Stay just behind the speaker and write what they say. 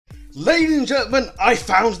Ladies and gentlemen, I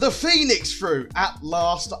found the Phoenix fruit at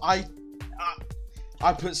last. I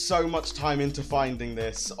put so much time into finding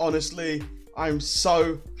this. Honestly, I'm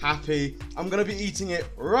so happy. I'm going to be eating it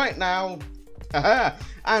right now.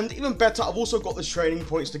 And even better, I've also got the training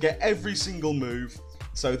points to get every single move.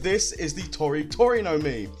 So this is the Tori no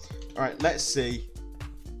me. Alright, let's see.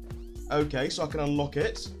 Okay, so I can unlock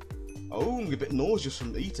it. Oh, I'm a bit nauseous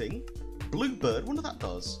from eating. Bluebird, wonder what that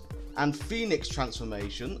does. And Phoenix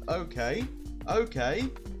transformation. Okay. Okay.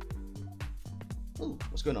 Ooh,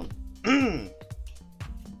 what's going on?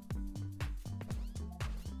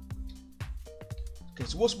 Okay,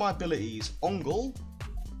 so what's my abilities? Ongle.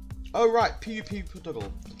 Oh, right. PvP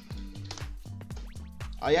Puddle.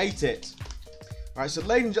 I ate it. Alright, so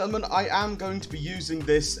ladies and gentlemen, I am going to be using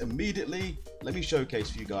this immediately. Let me showcase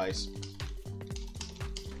for you guys.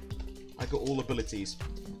 I got all abilities.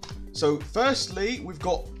 So, firstly, we've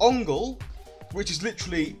got Ongle, which is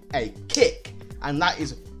literally a kick. And that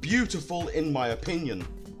is beautiful in my opinion.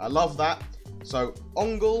 I love that. So,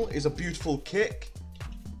 Ongle is a beautiful kick.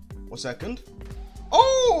 1 second.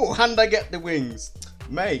 Oh, and I get the wings.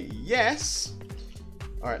 Mate, yes.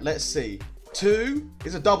 Alright, let's see. 2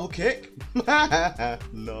 is a double kick.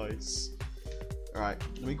 Nice. Alright,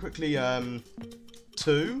 let me quickly,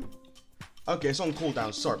 2. Okay, it's on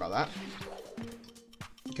cooldown. Sorry about that.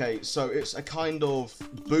 Okay, so it's a kind of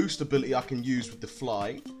boost ability I can use with the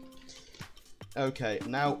fly. Okay,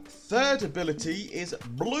 now third ability is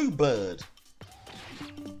Bluebird.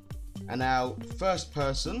 And now first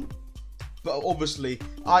person. But obviously,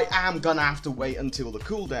 I am gonna have to wait until the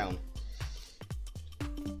cooldown.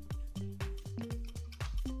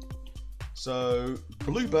 So,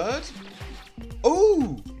 Bluebird.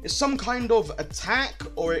 Oh, it's some kind of attack,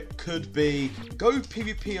 or it could be go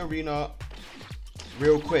PvP arena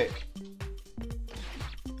real quick.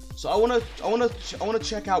 So I wanna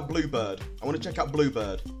check out Bluebird.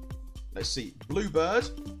 Let's see, Bluebird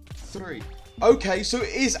 3. Okay, so it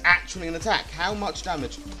is actually an attack. How much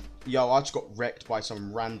damage? Yo, I just got wrecked by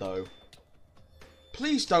some rando.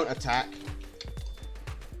 Please don't attack.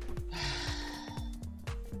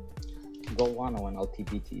 Go 101, I'll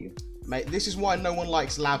TP to you. Mate, this is why no one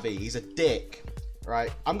likes Lavi. He's a dick.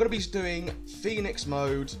 Right, I'm going to be doing Phoenix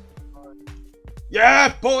mode.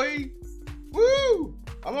 Yeah, boy! Woo!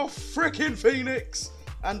 I'm a freaking Phoenix!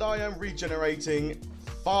 And I am regenerating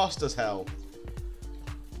fast as hell.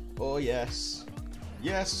 Oh, yes.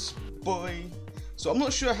 Yes, boy. So I'm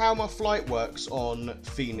not sure how my flight works on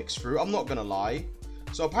Phoenix fruit. I'm not going to lie.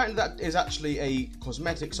 So apparently that is actually a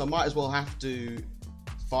cosmetic, so I might as well have to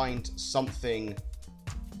find something.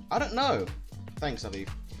 I don't know. Thanks, Aviv.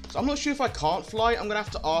 So I'm not sure if I can't fly. I'm going to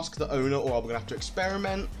have to ask the owner, or I'm going to have to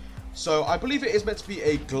experiment. So I believe it is meant to be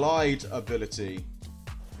a glide ability.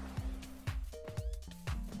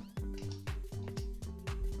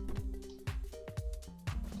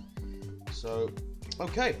 So,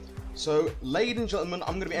 okay. So, ladies and gentlemen,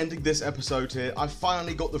 I'm going to be ending this episode here. I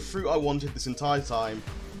finally got the fruit I wanted this entire time.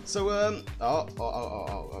 So,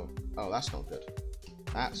 oh, that's not good.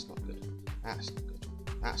 That's not good. That's not good.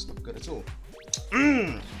 That's not good at all.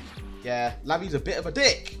 Yeah, Lavi's a bit of a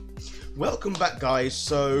dick. Welcome back, guys.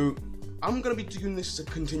 So, I'm going to be doing this as a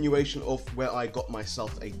continuation of where I got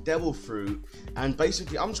myself a devil fruit. And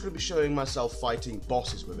basically, I'm just going to be showing myself fighting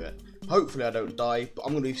bosses with it. Hopefully I don't die, but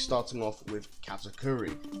I'm going to be starting off with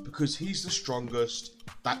Katakuri, because he's the strongest.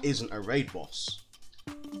 That isn't a raid boss.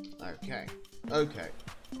 Okay. Okay.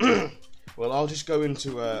 Well, I'll just go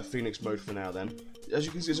into Phoenix mode for now then. As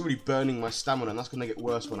you can see, it's already burning my stamina, and that's going to get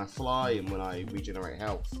worse when I fly and when I regenerate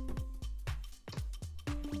health.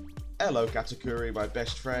 Hello, Katakuri, my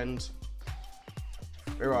best friend.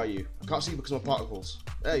 Where are you? I can't see because of my particles.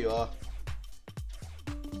 There you are.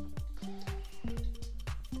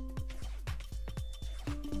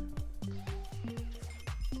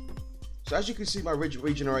 So as you can see, my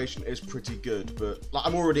regeneration is pretty good, but like,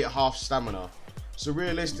 I'm already at half stamina. So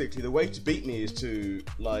realistically, the way to beat me is to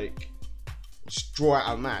like just draw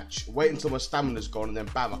out a match, wait until my stamina's gone, and then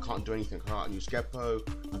bam, I can't do anything. I can't use Geppo,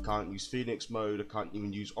 I can't use Phoenix mode, I can't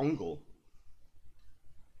even use Ongle.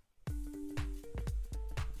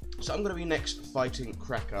 So I'm going to be next fighting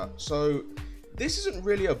Cracker. So this isn't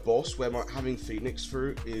really a boss where having Phoenix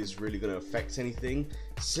fruit is really going to affect anything,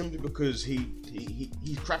 simply because he's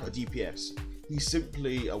crap at DPS. He's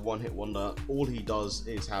simply a one-hit wonder. All he does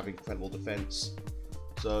is have incredible defense.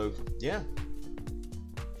 So yeah.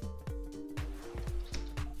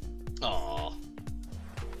 Aww.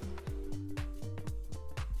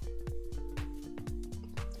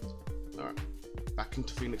 Alright, back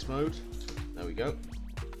into Phoenix mode. There we go.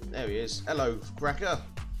 There he is. Hello, Cracker.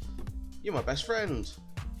 You're my best friend.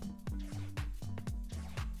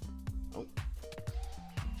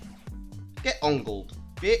 Get ongled,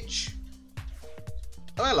 bitch.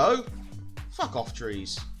 Oh, hello. Fuck off,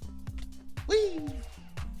 trees. Whee!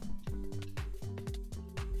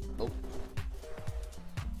 Oh.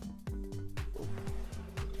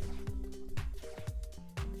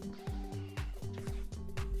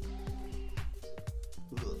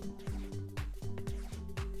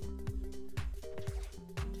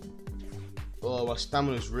 Oh, my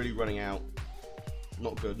stamina's really running out.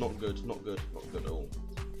 Not good, not good, not good, not good at all.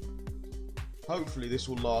 Hopefully this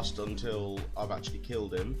will last until I've actually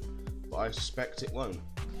killed him, but I suspect it won't.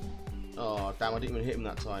 Oh, damn, I didn't even hit him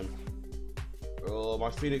that time. Oh, my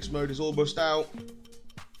Phoenix mode is almost out.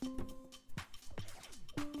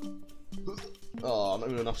 Oh, not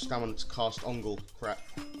even enough stamina to cast Ongle. Crap.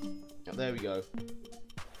 Yeah, there we go.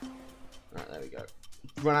 Alright, there we go.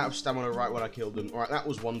 Run out of stamina right when I killed him. Alright, that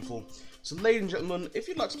was wonderful. So, ladies and gentlemen, if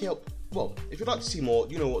you'd like to help, well, if you'd like to see more,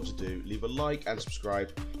 you know what to do. Leave a like and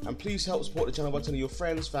subscribe. And please help support the channel by telling your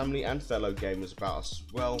friends, family, and fellow gamers about us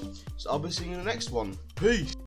as well. So, I'll be seeing you in the next one. Peace!